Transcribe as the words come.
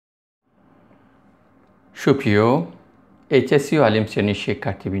সুপ্রিয় এইচএসসি ও আলিম শ্রেণীর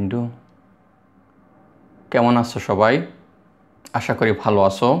শিক্ষার্থীবৃন্দ, কেমন আছো সবাই? আশা করি ভালো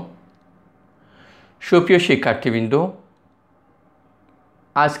আছো। সুপ্রিয় শিক্ষার্থীবৃন্দ,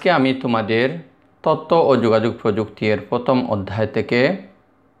 আজকে আমি তোমাদের তথ্য ও যোগাযোগ প্রযুক্তির প্রথম অধ্যায় থেকে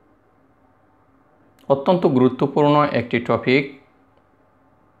অত্যন্ত গুরুত্বপূর্ণ একটি টপিক,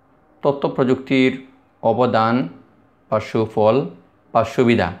 তথ্য প্রযুক্তির অবদান বা সুফল বা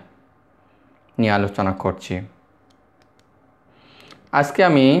সুবিধা নিয়ে আলোচনা করছি। আজকে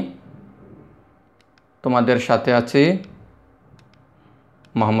আমি তোমাদের সাথে আছি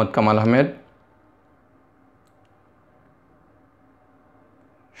মোহাম্মদ কামাল আহমেদ।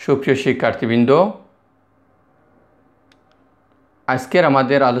 সুপ্রিয় শিক্ষার্থীবৃন্দ, আজকের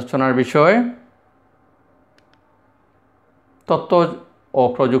আমাদের আলোচনার বিষয় তথ্য ও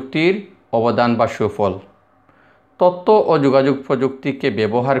প্রযুক্তির অবদান বা সুফল। তথ্য ও যোগাযোগ প্রযুক্তিকে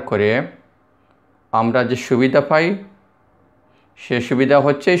ব্যবহার করে আমরা যে সুবিধা পাই, সে সুবিধা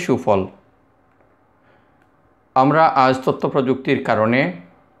হচ্ছে সুফল। আমরা আজ তথ্য প্রযুক্তির কারণে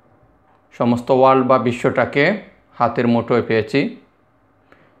সমস্ত ওয়ার্ল্ড বা বিশ্বটাকে হাতের মুঠোয় পেয়েছি।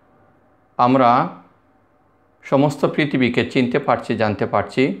 আমরা সমস্ত পৃথিবীকে চিনতে পারছি, জানতে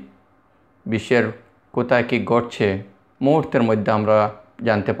পারছি। বিশ্বের কোথায় কী ঘটছে মুহূর্তের মধ্যে আমরা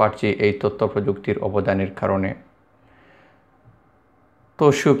জানতে পারছি এই তথ্য প্রযুক্তির অবদানের কারণে। তো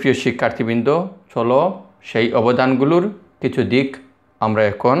সুপ্রিয় শিক্ষার্থীবৃন্দ, চলো সেই অবদানগুলোর কিছু দিক আমরা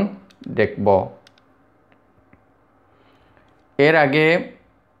এখন দেখব। এর আগে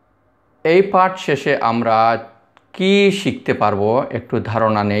এই পাঠ শেষে আমরা কি শিখতে পারবো একটু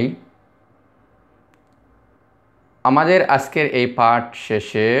ধারণা নেই। আমাদের আজকের এই পাঠ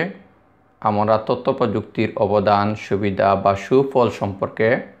শেষে আমরা তথ্য প্রযুক্তির অবদান, সুবিধা বা সুফল সম্পর্কে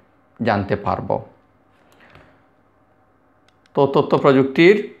জানতে পারব। তো তথ্য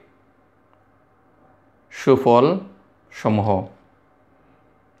প্রযুক্তির সুফল সমূহ।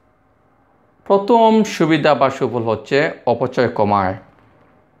 প্রথম সুবিধা বা সুফল হচ্ছে অপচয় কমায়।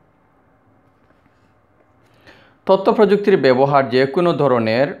 তথ্য প্রযুক্তির ব্যবহার যে কোনো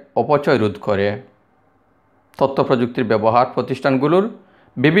ধরনের অপচয় রোধ করে। তথ্য প্রযুক্তির ব্যবহার প্রতিষ্ঠানগুলোর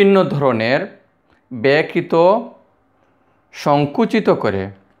বিভিন্ন ধরনের ব্যয়কৃত সংকুচিত করে,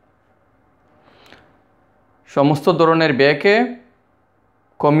 সমস্ত ধরনের ব্যয়কে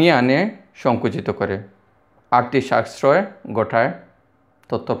কমিয়ে আনে, সংকুচিত করে, আর্থিক সাশ্রয় ঘটায়।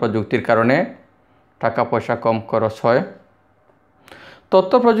 তথ্য প্রযুক্তির কারণে টাকা পয়সা কম খরচ হয়।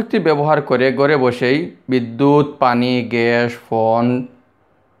 তথ্য প্রযুক্তি ব্যবহার করে ঘরে বসেই বিদ্যুৎ, পানি, গ্যাস, ফোন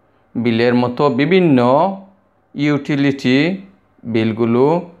বিলের মতো বিভিন্ন ইউটিলিটি বিলগুলো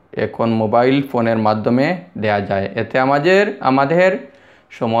এখন মোবাইল ফোনের মাধ্যমে দেয়া যায়। এতে আমাদের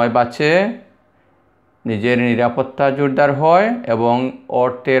সময় বাঁচে, নিজের নিরাপত্তা জোরদার হয় এবং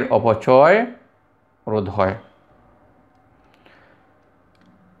অর্থের অপচয় রোধ হয়।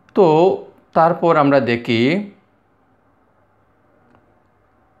 তো তারপর আমরা দেখি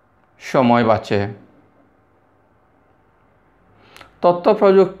সময় বাঁচে। তথ্য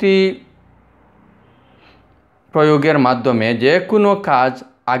প্রযুক্তি প্রয়োগের মাধ্যমে যে কোনো কাজ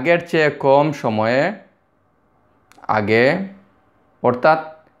আগের চেয়ে কম সময়ে আগে, অর্থাৎ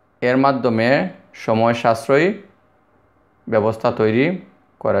এর মাধ্যমে সময় সাশ্রয়ী ব্যবস্থা তৈরি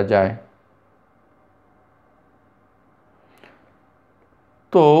করা যায়।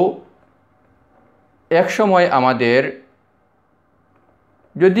 তো এক সময় আমাদের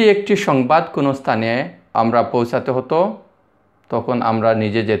যদি একটি সংবাদ কোনো স্থানে আমরা পৌঁছাতে হতো, তখন আমরা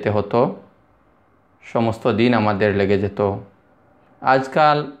নিজে যেতে হতো, সমস্ত দিন আমাদের লেগে যেত।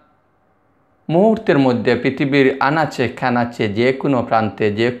 আজকাল মুহূর্তের মধ্যে পৃথিবীর আনাচে কানাচে যে কোনো প্রান্তে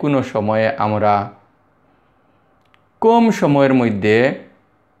যে কোনো সময়ে আমরা কম সময়ের মধ্যে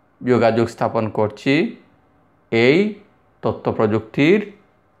যোগাযোগ স্থাপন করছি এই তথ্য প্রযুক্তির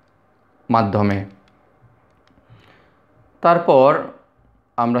মাধ্যমে। তারপর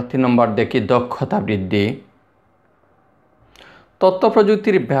আমরা 3 নম্বর দেখি দক্ষতা বৃদ্ধি। তথ্য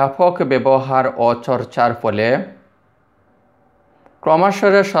প্রযুক্তির ব্যাপক ব্যবহার ও চর্চার ফলে ক্রমশ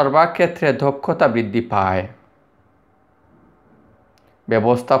সর্বক্ষেত্রে দক্ষতা বৃদ্ধি পায়।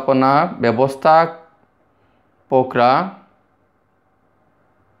 ব্যবস্থাপকরা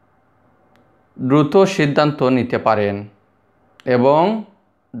দ্রুত সিদ্ধান্ত নিতে পারেন এবং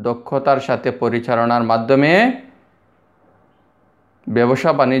দক্ষতার সাথে পরিচালনার মাধ্যমে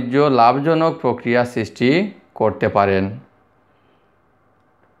ব্যবসা বাণিজ্য লাভজনক প্রক্রিয়া সৃষ্টি করতে পারেন।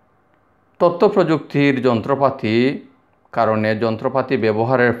 তথ্য প্রযুক্তির যন্ত্রপাতি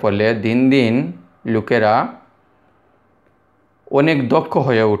ব্যবহারের ফলে দিন দিন লোকেরা অনেক দক্ষ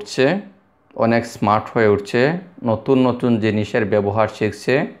হয়ে উঠছে, অনেক স্মার্ট হয়ে উঠছে, নতুন নতুন জিনিসের ব্যবহার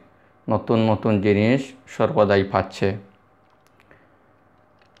শিখছে, নতুন নতুন জিনিস সর্বদাই পাচ্ছে।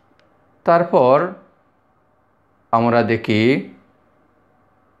 তারপর আমরা দেখি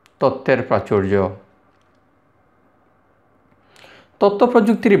তথ্যের প্রাচুর্য। তথ্য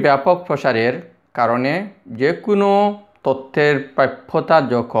প্রযুক্তির ব্যাপক প্রসারের কারণে যে কোনো তথ্যের প্রাপ্যতা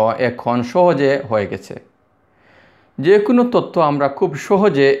এখন সহজে হয়ে গেছে। যে কোনো তথ্য আমরা খুব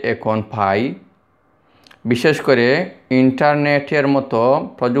সহজে এখন পাই। বিশেষ করে ইন্টারনেটের মতো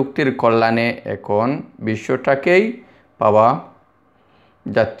প্রযুক্তির কল্যাণে এখন বিশ্বটাকেই পাওয়া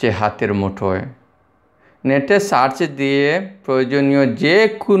যাচ্ছে হাতের মুঠোয়। নেটে সার্চ দিয়ে প্রয়োজনীয় যে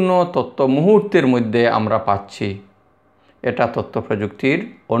কোনো তথ্য মুহূর্তের মধ্যে আমরা পাচ্ছি। এটা তথ্য প্রযুক্তির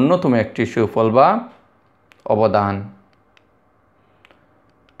অন্যতম একটি সুফল বা অবদান।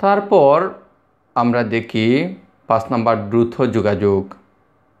 তারপর আমরা দেখি 5 নম্বর দ্রুত যোগাযোগ।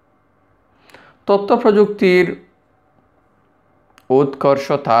 তথ্য প্রযুক্তির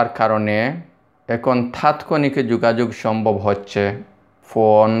উৎকর্ষতার কারণে এখন তাৎক্ষণিক যোগাযোগ সম্ভব হচ্ছে।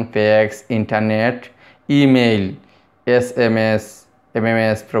 Phone, fax, internet, email,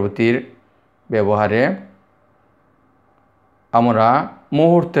 MMS প্রভৃতির ব্যবহারে আমরা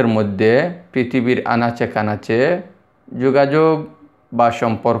মুহূর্তের মধ্যে পৃথিবীর আনাচে কানাচে যোগাযোগ বা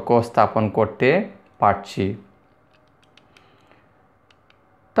সম্পর্ক স্থাপন করতে পারছি।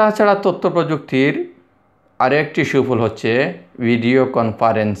 তাছাড়া তথ্য প্রযুক্তির আরেকটি সুফল হচ্ছে ভিডিও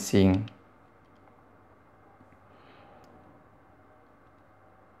কনফারেন্সিং।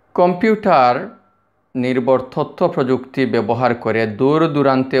 কম্পিউটার নির্ভর তথ্য প্রযুক্তি ব্যবহার করে দূর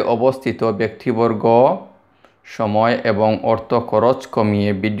দূরান্তে অবস্থিত ব্যক্তিবর্গ সময় এবং অর্থ খরচ কমিয়ে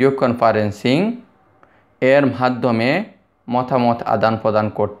ভিডিও কনফারেন্সিং এর মাধ্যমে মতামত আদান প্রদান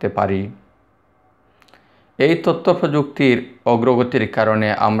করতে পারি। এই তথ্য প্রযুক্তির অগ্রগতির কারণে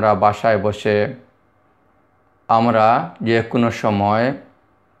আমরা বাসায় বসে আমরা যে কোনো সময়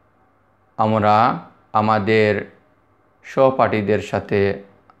আমরা আমাদের সহপাঠীদের সাথে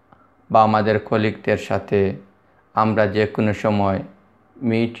বা আমাদের কলিগদের সাথে আমরা যে কোনো সময়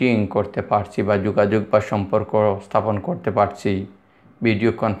মিটিং করতে পারছি বা যোগাযোগ বা সম্পর্ক স্থাপন করতে পারছি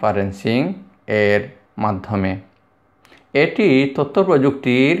ভিডিও কনফারেন্সিং এর মাধ্যমে। এটি তথ্য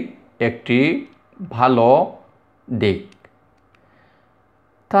প্রযুক্তির একটি ভালো দিক।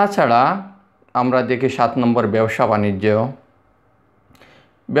 তাছাড়া আমরা দেখি 7 নম্বর ব্যবসা বাণিজ্য।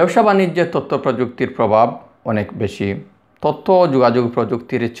 ব্যবসা বাণিজ্যে তথ্য প্রযুক্তির প্রভাব অনেক বেশি। তথ্য ও যোগাযোগ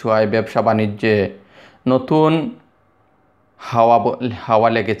প্রযুক্তির ছোঁয়ায় ব্যবসা বাণিজ্যে নতুন হাওয়া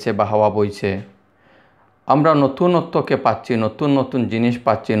লেগেছে বা হাওয়া বইছে। আমরা নতুনত্বকে পাচ্ছি, নতুন নতুন জিনিস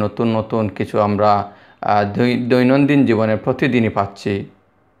পাচ্ছি, নতুন নতুন কিছু আমরা দৈনন্দিন জীবনে প্রতিদিনই পাচ্ছি।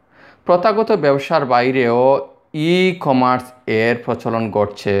 প্রথাগত ব্যবসার বাইরেও ই-কমার্স এর প্রচলন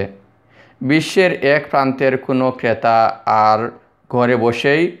ঘটছে। বিশ্বের এক প্রান্তের কোনো ক্রেতা আর ঘরে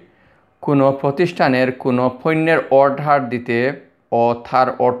বসেই কোনো প্রতিষ্ঠানের কোনো পণ্যের অর্ডার দিতে ও তার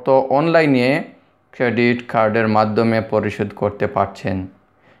অর্থ অনলাইনে ক্রেডিট কার্ডের মাধ্যমে পরিশোধ করতে পারছেন।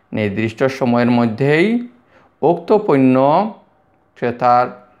 নির্দিষ্ট সময়ের মধ্যেই উক্ত পণ্য ক্রেতার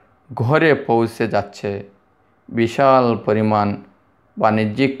ঘরে পৌঁছে যাচ্ছে। বিশাল পরিমাণ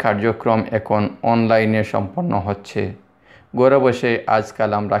বাণিজ্যিক কার্যক্রম এখন অনলাইনে সম্পন্ন হচ্ছে। ঘরে বসে আজকাল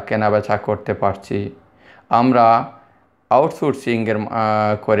আমরা কেনাবেচা করতে পারছি। আমরা আউটসোর্সিংয়ের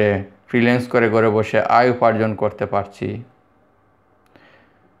করে ফ্রিল্যান্স করে ঘরে বসে আয় উপার্জন করতে পারছি।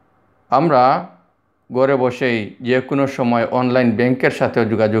 আমরা ঘরে বসেই যে কোনো সময় অনলাইন ব্যাংকের সাথেও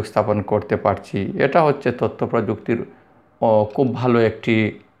যোগাযোগ স্থাপন করতে পারছি। এটা হচ্ছে তথ্য প্রযুক্তির খুব ভালো একটি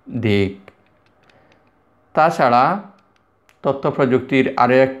দিক। তাছাড়া তথ্য প্রযুক্তির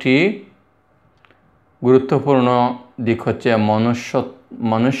আরও একটি গুরুত্বপূর্ণ দিক হচ্ছে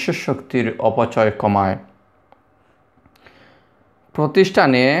মনুষ্য শক্তির অপচয় কমায়।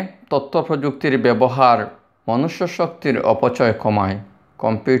 প্রতিষ্ঠানে তথ্য প্রযুক্তির ব্যবহার মনুষ্য শক্তির অপচয় কমায়।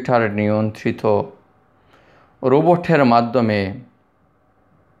 কম্পিউটার নিয়ন্ত্রিত রোবটের মাধ্যমে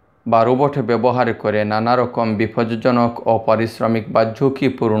বা রোবট ব্যবহার করে নানা রকম বিপজ্জনক ও পারিশ্রমিক বা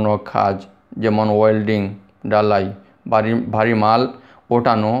ঝুঁকিপূর্ণ কাজ যেমন ওয়েল্ডিং, ঢালাই, ভারী মাল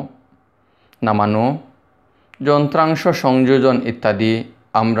ওঠানো নামানো, যন্ত্রাংশ সংযোজন ইত্যাদি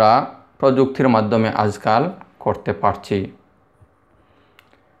আমরা প্রযুক্তির মাধ্যমে আজকাল করতে পারছি।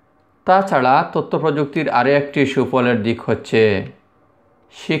 তাছাড়া তথ্য প্রযুক্তির আরও একটি সুফলের দিক হচ্ছে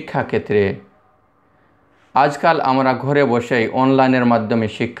শিক্ষাক্ষেত্রে। আজকাল আমরা ঘরে বসেই অনলাইনের মাধ্যমে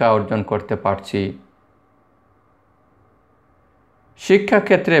শিক্ষা অর্জন করতে পারছি।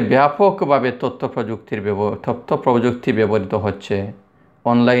 শিক্ষাক্ষেত্রে ব্যাপকভাবে তথ্য প্রযুক্তি ব্যবহৃত হচ্ছে।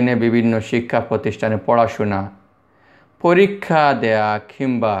 অনলাইনে বিভিন্ন শিক্ষা প্রতিষ্ঠানে পড়াশোনা, পরীক্ষা দেয়া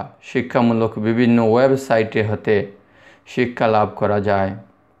কিংবা শিক্ষামূলক বিভিন্ন ওয়েবসাইটে হতে শিক্ষা লাভ করা যায়।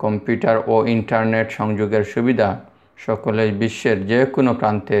 কম্পিউটার ও ইন্টারনেট সংযোগের সুবিধা সকলে বিশ্বের যে কোনো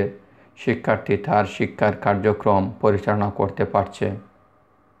প্রান্তে শিক্ষার্থী তার শিক্ষার কার্যক্রম পরিচালনা করতে পারছে।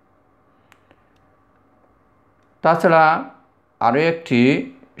 তাছাড়া আরও একটি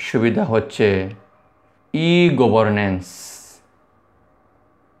সুবিধা হচ্ছে ই-গভর্নেন্স।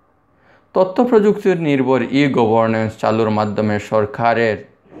 তথ্য প্রযুক্তির নির্ভর ই-গভর্নেন্স চালুর মাধ্যমে সরকারের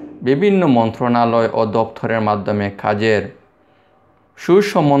বিভিন্ন মন্ত্রণালয় ও দপ্তরের মাধ্যমে কাজের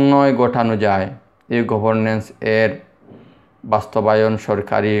সুসমন্বয় ঘটানো যায়। ই-গভর্নেন্স এর বাস্তবায়ন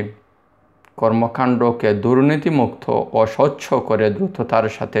সরকারি কর্মকাণ্ডকে দুর্নীতিমুক্ত ও স্বচ্ছ করে দ্রুততার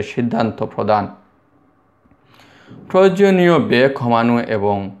সাথে সিদ্ধান্ত প্রদান, প্রয়োজনীয় ব্যয় কমানো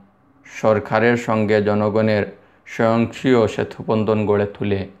এবং সরকারের সঙ্গে জনগণের স্বয়ংক্রিয় সেতুবন্ধন গড়ে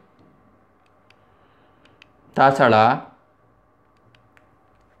তোলে। তাছাড়া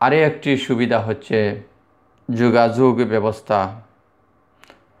আরও একটি সুবিধা হচ্ছে যোগাযোগ ব্যবস্থা।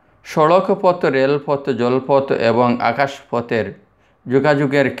 সড়কপথ, রেলপথ, জলপথ এবং আকাশপথের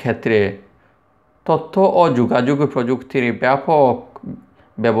যোগাযোগের ক্ষেত্রে তথ্য ও যোগাযোগ প্রযুক্তির ব্যাপক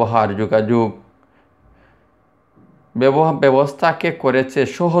ব্যবহার যোগাযোগ ব্যবস্থাকে করেছে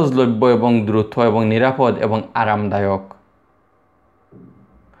সহজলভ্য এবং দ্রুত এবং নিরাপদ এবং আরামদায়ক।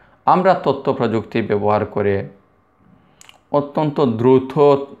 আমরা তথ্য প্রযুক্তি ব্যবহার করে অত্যন্ত দ্রুত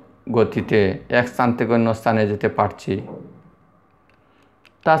গতিতে এক স্থান থেকে অন্য স্থানে যেতে পারছি।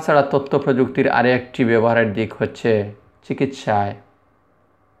 তাছাড়া তথ্য প্রযুক্তির আরেকটি ব্যবহারের দিক হচ্ছে চিকিৎসায়।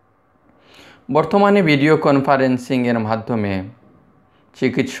 বর্তমানে ভিডিও কনফারেন্সিংয়ের মাধ্যমে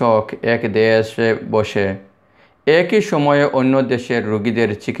চিকিৎসক এক দেশে বসে একই সময়ে অন্য দেশের রোগীদের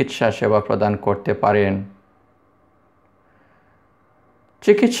চিকিৎসা সেবা প্রদান করতে পারেন।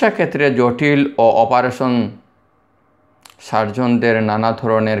 চিকিৎসা ক্ষেত্রে জটিল ও অপারেশন সার্জনদের নানা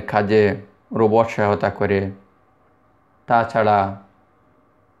ধরনের কাজে রোবট সহায়তা করে। তাছাড়া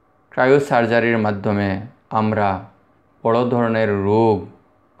ক্রায়োসার্জারির মাধ্যমে আমরা বড় ধরনের রোগ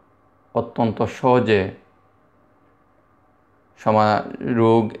অত্যন্ত সহজে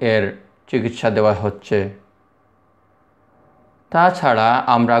রোগ এর চিকিৎসা দেওয়া হচ্ছে। তাছাড়া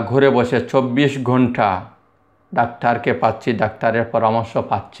আমরা ঘরে বসে 24 ঘন্টা ডাক্তারকে পাচ্ছি, ডাক্তারের পরামর্শ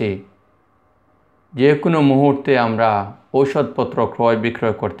পাচ্ছি। যে কোনো মুহূর্তে আমরা ঔষধপত্র ক্রয়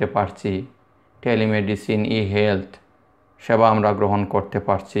বিক্রয় করতে পারছি। টেলিমেডিসিন, ই হেলথ সেবা আমরা গ্রহণ করতে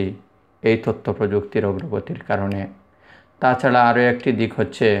পারছি এই তথ্য প্রযুক্তির অগ্রগতির কারণে। তাছাড়া আরও একটি দিক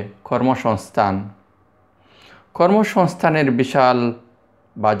হচ্ছে কর্মসংস্থান। কর্মসংস্থানের বিশাল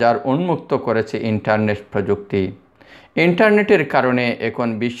বাজার উন্মুক্ত করেছে ইন্টারনেট প্রযুক্তি। ইন্টারনেটের কারণে এখন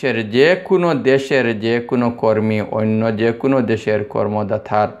বিশ্বের যে কোনো দেশের যে কোনো কর্মী অন্য যে কোনো দেশের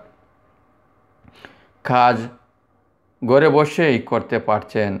কর্মদাতার কাজ ঘরে বসেই করতে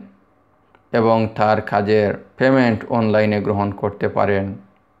পারছেন এবং তার কাজের পেমেন্ট অনলাইনে গ্রহণ করতে পারেন।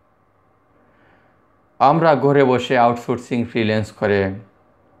 আমরা ঘরে বসে আউটসোর্সিং ফ্রিল্যান্স করে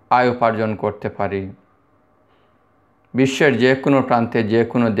আয় উপার্জন করতে পারি। বিশ্বের যে কোনো প্রান্তে যে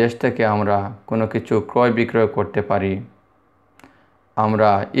কোনো দেশ থেকে আমরা কোনো কিছু ক্রয় বিক্রয় করতে পারি। আমরা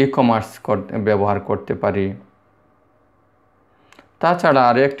ই-কমার্স ব্যবহার করতে পারি। তাছাড়া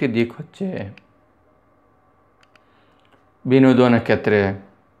আরও একটি দিক হচ্ছে বিনোদনের ক্ষেত্রে।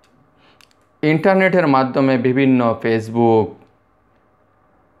 ইন্টারনেটের মাধ্যমে বিভিন্ন ফেসবুক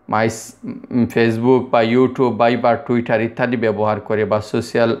বা ইউটিউব বা টুইটার ইত্যাদি ব্যবহার করে বা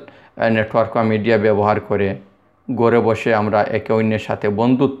সোশ্যাল নেটওয়ার্ক বা মিডিয়া ব্যবহার করে ঘরে বসে আমরা একে অন্যের সাথে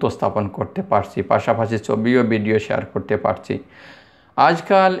বন্ধুত্ব স্থাপন করতে পারছি, পাশাপাশি ছবি ও ভিডিও শেয়ার করতে পারছি।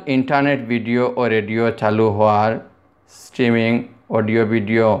 আজকাল ইন্টারনেট, ভিডিও ও রেডিও চালু হওয়ার স্ট্রিমিং অডিও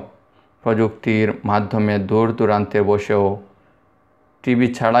ভিডিও প্রযুক্তির মাধ্যমে দূর দূরান্তে বসেও টিভি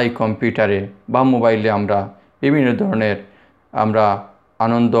ছাড়াই কম্পিউটারে বা মোবাইলে আমরা বিভিন্ন ধরনের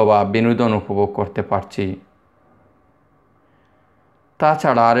আনন্দ বা বিনোদন উপভোগ করতে পারছি।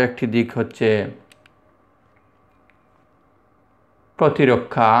 তাছাড়া আরও একটি দিক হচ্ছে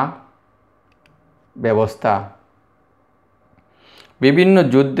প্রতিরক্ষা ব্যবস্থা। বিভিন্ন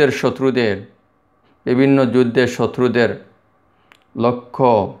যুদ্ধের শত্রুদের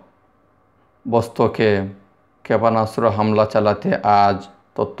লক্ষ্য বস্তুকে ক্ষেপণাস্ত্র হামলা চালাতে আজ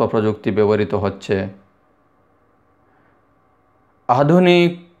তথ্য প্রযুক্তি ব্যবহৃত হচ্ছে। আধুনিক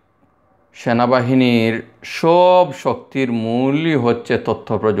সেনাবাহিনীর সব শক্তির মূলই হচ্ছে তথ্য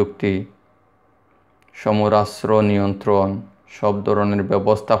প্রযুক্তি। সমরাস্ত্র নিয়ন্ত্রণ, সব ধরনের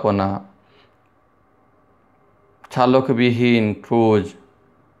ব্যবস্থাপনা, চালকবিহীন ক্রুজ,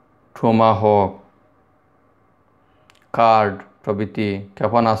 টমাহক, কার্ড প্রভৃতি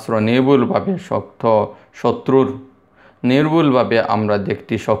ক্ষেপণাস্ত্র নির্ভুলভাবে আমরা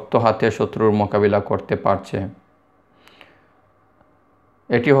দেখতে শক্ত হাতে শত্রুর মোকাবিলা করতে পারছে।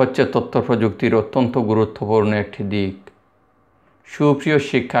 এটি হচ্ছে তথ্য প্রযুক্তির অত্যন্ত গুরুত্বপূর্ণ একটি দিক। সুপ্রিয়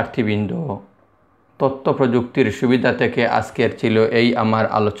শিক্ষার্থীবৃন্দ, তথ্য প্রযুক্তির সুবিধা থেকে আজকের ছিল এই আমার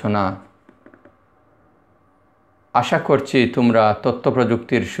আলোচনা। আশা করছি তোমরা তথ্য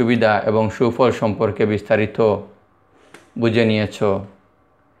প্রযুক্তির সুবিধা এবং সুফল সম্পর্কে বিস্তারিত বুঝে নিয়েছ।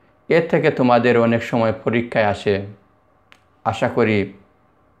 এর থেকে তোমাদের অনেক সময় পরীক্ষায় আসে, আশা করি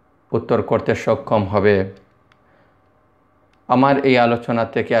উত্তর করতে সক্ষম হবে। আমার এই আলোচনা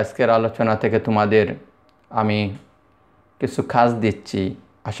থেকে, আজকের আলোচনা থেকে তোমাদের আমি কিছু কাজ দিচ্ছি,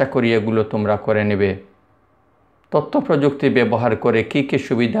 আশা করি এগুলো তোমরা করে নেবে। তথ্য প্রযুক্তি ব্যবহার করে কী কী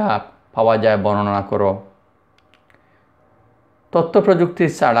সুবিধা পাওয়া যায় বর্ণনা করো। তথ্য প্রযুক্তি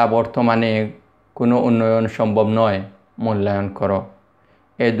ছাড়া বর্তমানে কোনো উন্নয়ন সম্ভব নয়, মূল্যায়ন করো।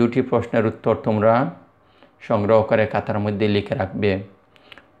 এই দুটি প্রশ্নের উত্তর তোমরা সংগ্রহ করে খাতার মধ্যে লিখে রাখবে।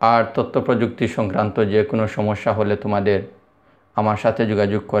 আর তথ্য প্রযুক্তি সংক্রান্ত যে কোনো সমস্যা হলে তোমাদের আমার সাথে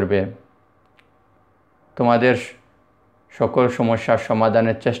যোগাযোগ করবে। তোমাদের সকল সমস্যার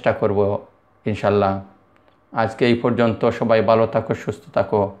সমাধানের চেষ্টা করব ইনশাল্লাহ। আজকে এই পর্যন্ত। সবাই ভালো থাকো, সুস্থ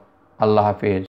থাকো। আল্লাহ হাফিজ।